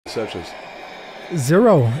Interceptions.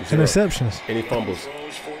 Zero interceptions. Any fumbles?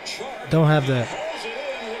 Don't have that.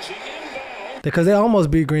 Because they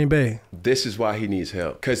almost beat Green Bay. This is why he needs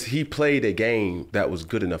help. Because he played a game that was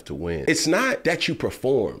good enough to win. It's not that you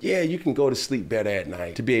perform. Yeah, you can go to sleep better at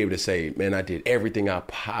night to be able to say, man, I did everything I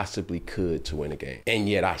possibly could to win a game. And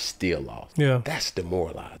yet I still lost. Yeah. That's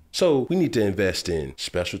demoralizing. So we need to invest in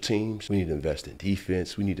special teams. We need to invest in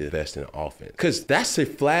defense. We need to invest in offense. Because that's a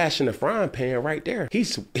flash in the frying pan right there.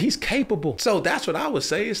 He's capable. So that's what I would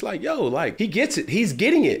say. It's like, yo, like, he gets it. He's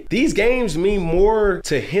getting it. These games mean more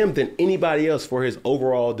to him than anybody else for his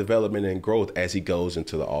overall development and growth as he goes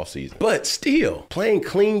into the offseason. But still, playing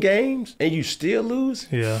clean games and you still lose?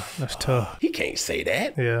 Yeah, that's tough. He can't say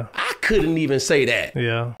that. Yeah. I couldn't even say that.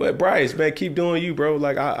 Yeah. But Bryce, man, keep doing you, bro.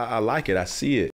 Like, I like it. I see it.